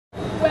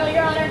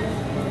Honor.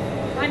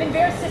 I'm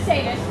embarrassed to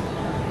say this,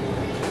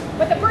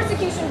 but the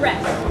persecution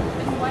rests.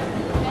 And what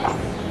next?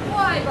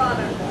 Why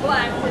bother?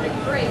 Black did a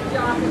great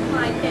job with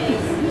my case.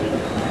 This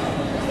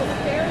is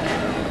fair.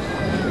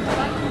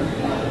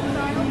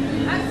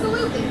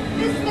 Absolutely.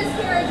 This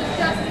miscarriage of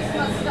justice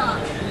must stop.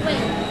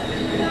 Wait.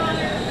 Your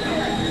Honor,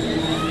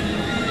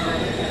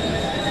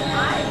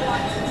 I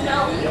want to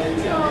tell you,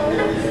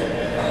 Jones.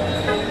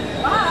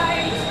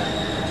 Right.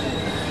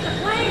 The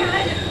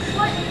plan.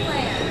 What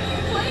plan?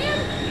 Plan?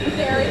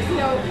 There is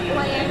no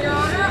plan, Your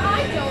Honor.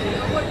 I don't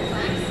know what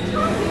Black's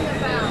talking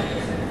about.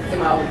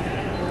 Simone,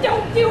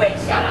 don't do it!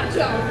 Shut up,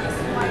 Jones.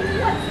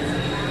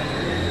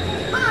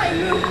 I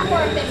moved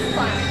for this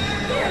plan.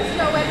 There's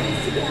no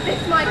evidence to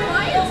convict my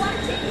client. I want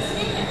to take the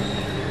stand.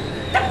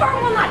 The firm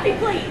will not be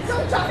pleased!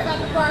 Don't talk about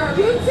the firm.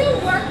 You two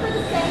work for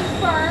the same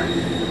firm?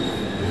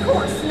 Of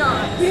course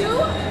not. You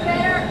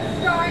better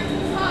start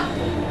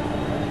talking.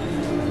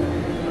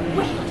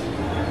 Well,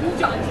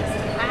 John just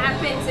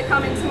happened to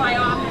come into my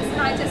office,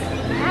 and I just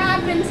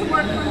happened to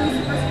work for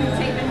Lucifer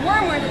Screwtape and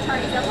Wormwood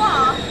attorneys at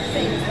law,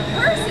 same as the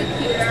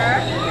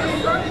persecutor. Your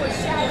firm was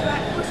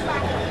Shadrach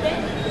Pushback and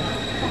Benny.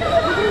 No,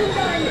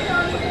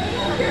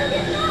 you're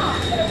getting off.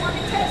 I want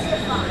to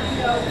testify.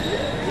 No, you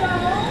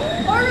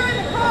don't. Order in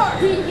the court.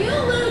 Do you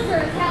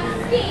losers have a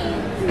scheme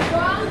to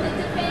wrong the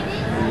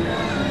defendant?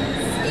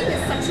 Scheme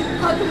is such an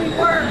ugly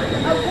word.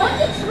 I want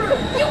the truth.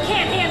 You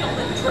can't handle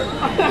the truth!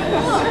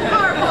 Look,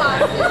 our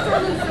boss, Mr.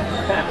 Lucifer,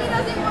 he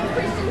doesn't want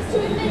Christians to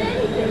admit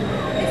anything.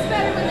 It's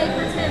better when they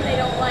pretend they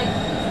don't like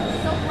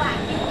Jesus. So Black,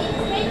 you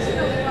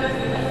intentionally want to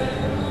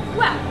win.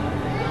 Well,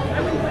 I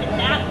wouldn't put it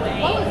that way.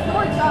 What was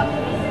your job to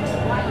be such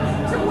white?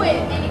 To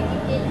win, and if you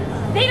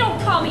didn't? They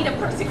don't call me the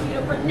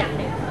persecutor for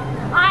nothing.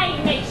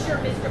 I made sure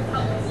Mr.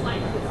 Public's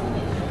life was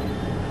finished.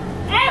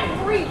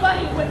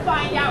 Everybody would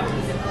find out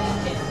he's a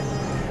Christian.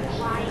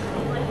 Why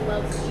nobody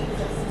loves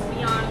Jesus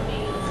beyond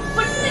me.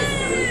 But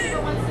Mr. Lucifer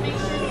wants to make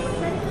sure they were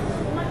ready for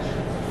so much.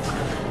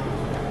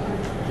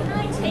 Can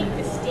I take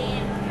the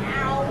stand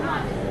now?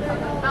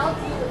 I'll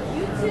deal with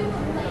you two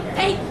later.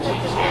 Take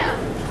him!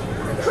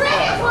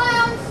 Cricket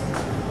clowns!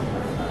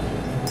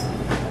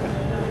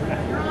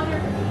 Your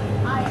Honor,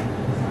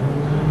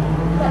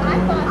 but I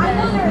thought I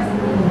know there's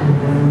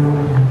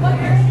what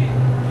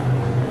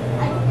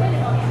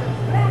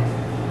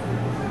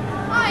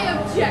I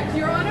object,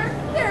 Your Honor.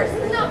 There's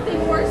nothing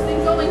worse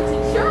than going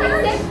to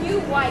church. Except you,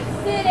 white.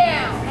 Sit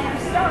down. And I'm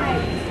sorry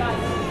these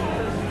guys.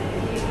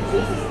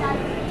 Jesus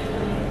died.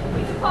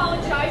 He's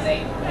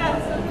apologizing.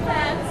 That's a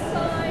bad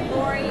sign.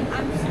 Lori,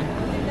 I'm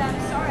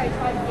sorry I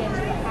tried to get you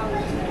to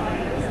Howard's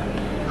parties.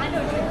 I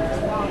know you're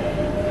wrong.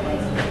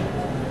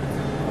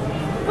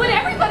 But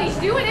everybody's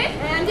doing it.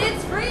 And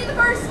it's free the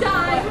first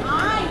time.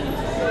 I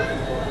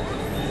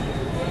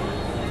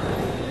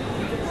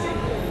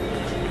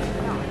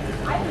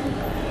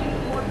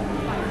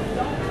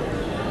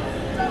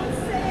Don't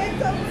say it,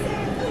 don't say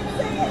it, don't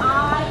say it. I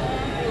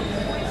am a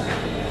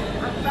Christian.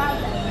 I'm proud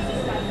that this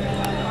is my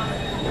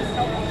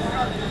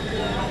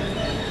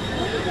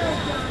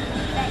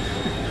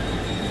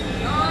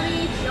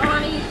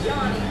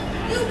Johnny.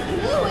 You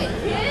blew it,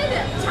 kid.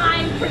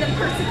 Time for the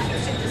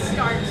persecution to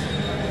start.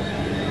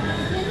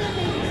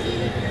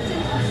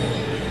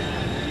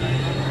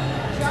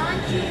 John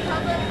Q.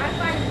 Public, I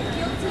find you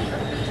guilty of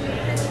being a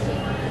Christian.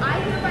 I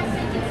hereby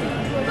sentence you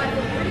to a life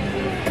of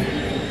ridicule and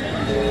evil.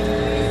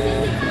 This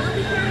sentence will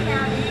be carried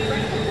out in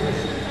direct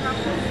proportion to how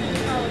closely you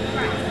follow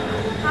Christ.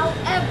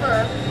 However,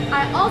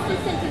 I also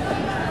sentence you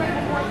to pray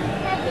before in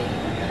heaven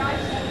that I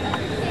shall be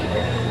your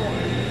Savior.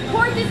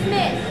 Court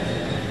dismissed.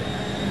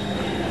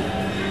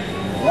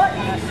 What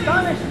an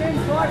astonishment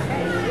to our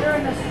case here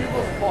in the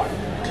People's Court.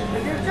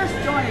 If you're just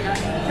joining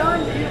us, John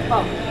Q.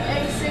 Public,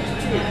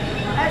 A16,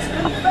 has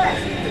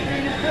confessed to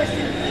being a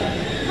Christian.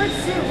 Let's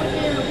see what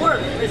the end of the word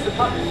of Mr.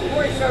 Public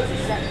before he serves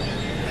his sentence.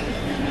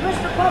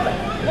 Mr. Public,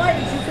 why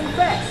did you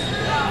confess?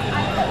 Well,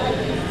 I felt like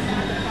it was a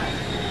sacrifice.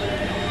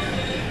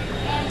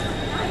 And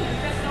I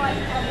confess so I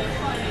can have more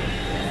fun.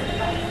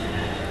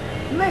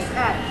 Miss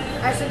Adams,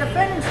 as a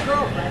defendant's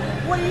girlfriend,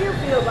 what do you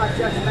feel about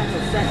Judge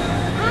Mental's sentence?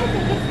 I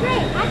think it's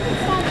great. I can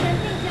stop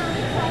drinking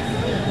Johnny twice a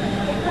week.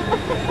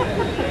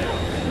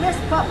 Miss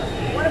Public,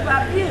 what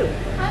about you?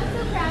 I'm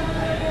so proud of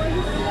little boy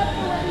who stood up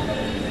for what he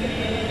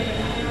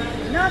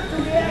believes. Not the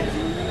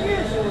reaction you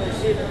usually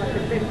receive from a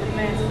convicted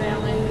man's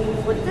family,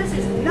 but this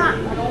is not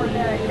an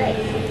ordinary case.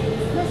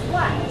 Miss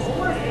Black, the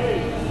worst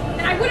please.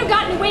 And I would have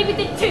gotten away with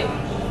it too,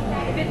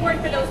 if it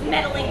weren't for those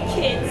meddling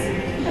kids.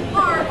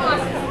 Our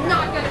boss is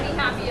not going to be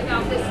happy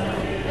about this.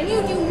 And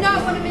you do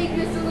not want to make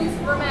Mr.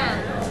 Lucifer mad.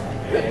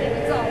 Good thing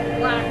it's all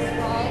Black's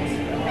fault.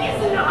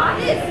 It's not.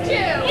 It's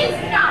too.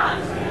 It's not.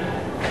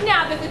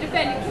 Now that the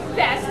defendant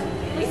confessed,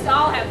 at least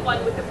I'll have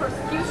fun with the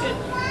persecution.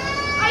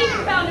 I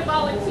even found a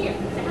volunteer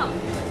to help.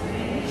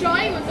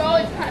 Johnny was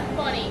always kind of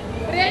funny,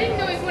 but I didn't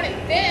know he was one of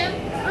them.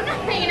 I'm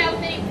not hanging out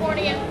with any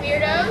 40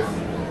 weirdos.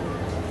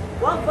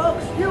 Well,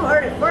 folks, you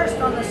heard it first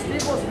on the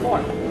People's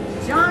Court.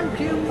 John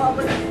Q.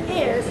 Public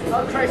is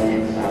a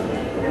Christian.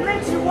 It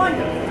makes you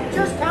wonder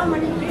just how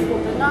many people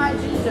deny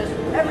Jesus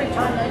every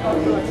time they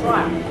go through a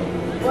trial.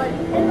 But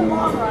in the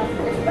long run,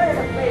 it's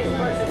better to face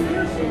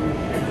persecution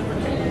than to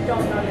pretend you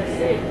don't know your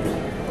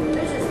Savior.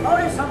 This is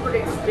Otis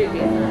Humperdinck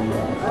speaking.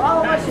 For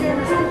all of us here in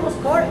the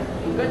People's Court,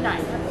 good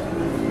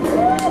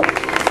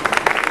night.